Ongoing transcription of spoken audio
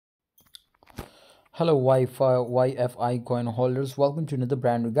Hello YFI coin holders, welcome to another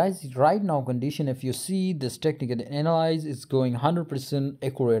brand new guys. Right now condition, if you see this technical analyze, it's going 100%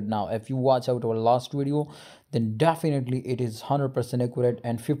 accurate. Now if you watch out our last video, then definitely it is 100% accurate,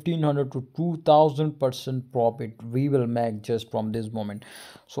 and 1500 to 2000% profit we will make just from this moment.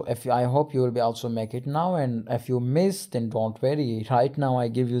 So if I hope you will be also make it now, and if you miss, then don't worry. Right now I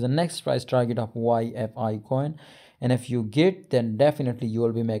give you the next price target of YFI coin, and if you get, then definitely you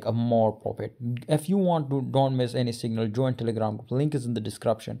will be make a more profit. If you want to don't miss any signal, join telegram group, link is in the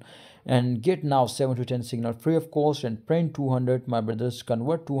description, and get now 7 to 10 signal free of cost, and print 200. My brothers,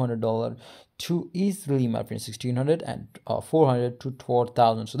 convert $200 to easily, my friend, 1600 and 400 to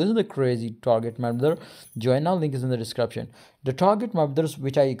 4000. So this is the crazy target, my brother. Join now, link is in the description. The target, my brothers,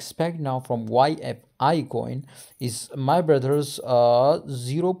 which I expect now from YFI coin is, my brothers,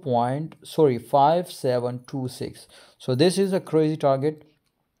 5726. So this is a crazy target,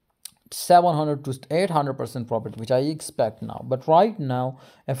 700 to 800% profit which I expect now. But right now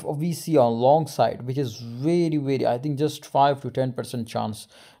if we see on long side, which is very, I think just 5 to 10% chance,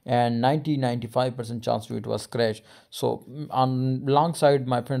 and 95% chance to it was crash. So on long side,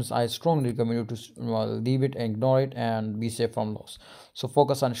 my friends, I strongly recommend you to leave it, ignore it, and be safe from loss. So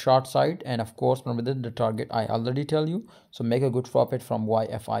focus on short side, and of course remember the target I already tell you. So make a good profit from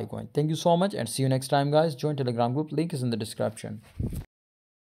YFI coin. Thank you so much, and see you next time guys. Join telegram group, link is in the description.